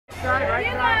side, right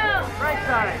side, right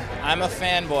side. I'm a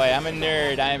fanboy. I'm a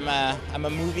nerd. I'm a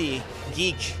movie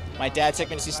geek. My dad took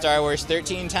me to see Star Wars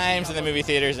 13 times in the movie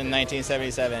theaters in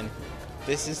 1977.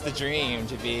 This is the dream,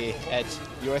 to be at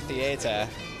your theater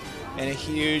in a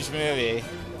huge movie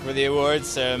for the awards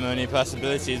ceremony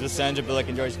possibilities with Sandra Bullock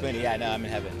and George Clooney. Yeah, no, I'm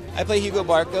in heaven. I play Hugo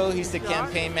Barco. He's the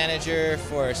campaign manager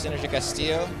for Senator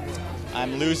Castillo.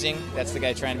 I'm losing. That's the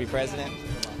guy trying to be president.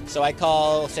 So I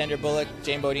call Sandra Bullock,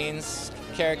 Jane Bodine's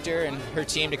character, and her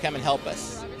team to come and help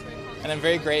us. And I'm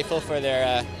very grateful for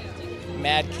their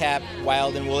madcap,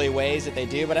 wild and woolly ways that they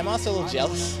do, but I'm also a little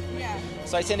jealous.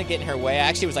 So I tend to get in her way. I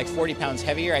actually was like 40 pounds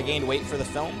heavier. I gained weight for the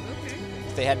film.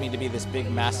 They had me to be this big,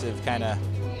 massive kind of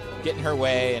get in her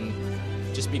way and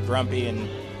just be grumpy, and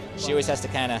she always has to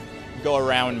kind of go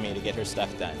around me to get her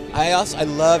stuff done. I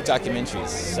love documentaries.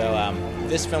 So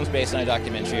this film's based on a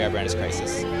documentary, Our Brandis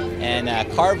Crisis. And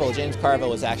James Carville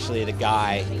was actually the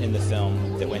guy in the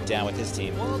film that went down with his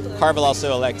team. Carville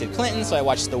also elected Clinton, so I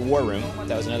watched The War Room.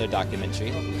 That was another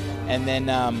documentary. And then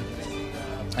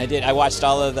I watched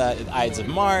all of the Ides of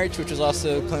March, which was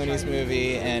also Clooney's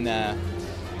movie, and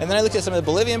then I looked at some of the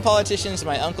Bolivian politicians.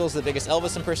 My uncle's the biggest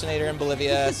Elvis impersonator in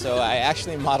Bolivia, so I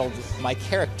actually modeled my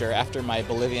character after my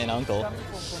Bolivian uncle.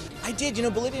 I did. You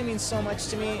know, Bolivia means so much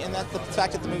to me, and that the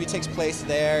fact that the movie takes place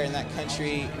there in that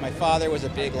country. My father was a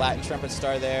big Latin trumpet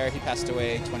star there. He passed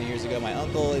away 20 years ago. My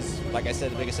uncle is, like I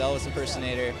said, the biggest Elvis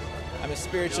impersonator. I'm a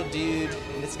spiritual dude,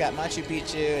 and it's got Machu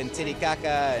Picchu and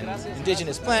Titicaca and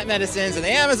indigenous plant medicines and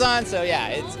the Amazon. So yeah,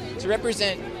 it's to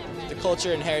represent the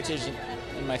culture and heritage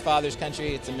in my father's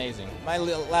country. It's amazing. My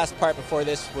last part before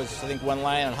this was, I think, one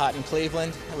line on Hot in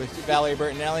Cleveland with Valerie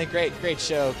Bertinelli. Great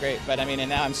show, great. But I mean, and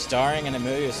now I'm starring in a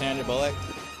movie with Sandra Bullock.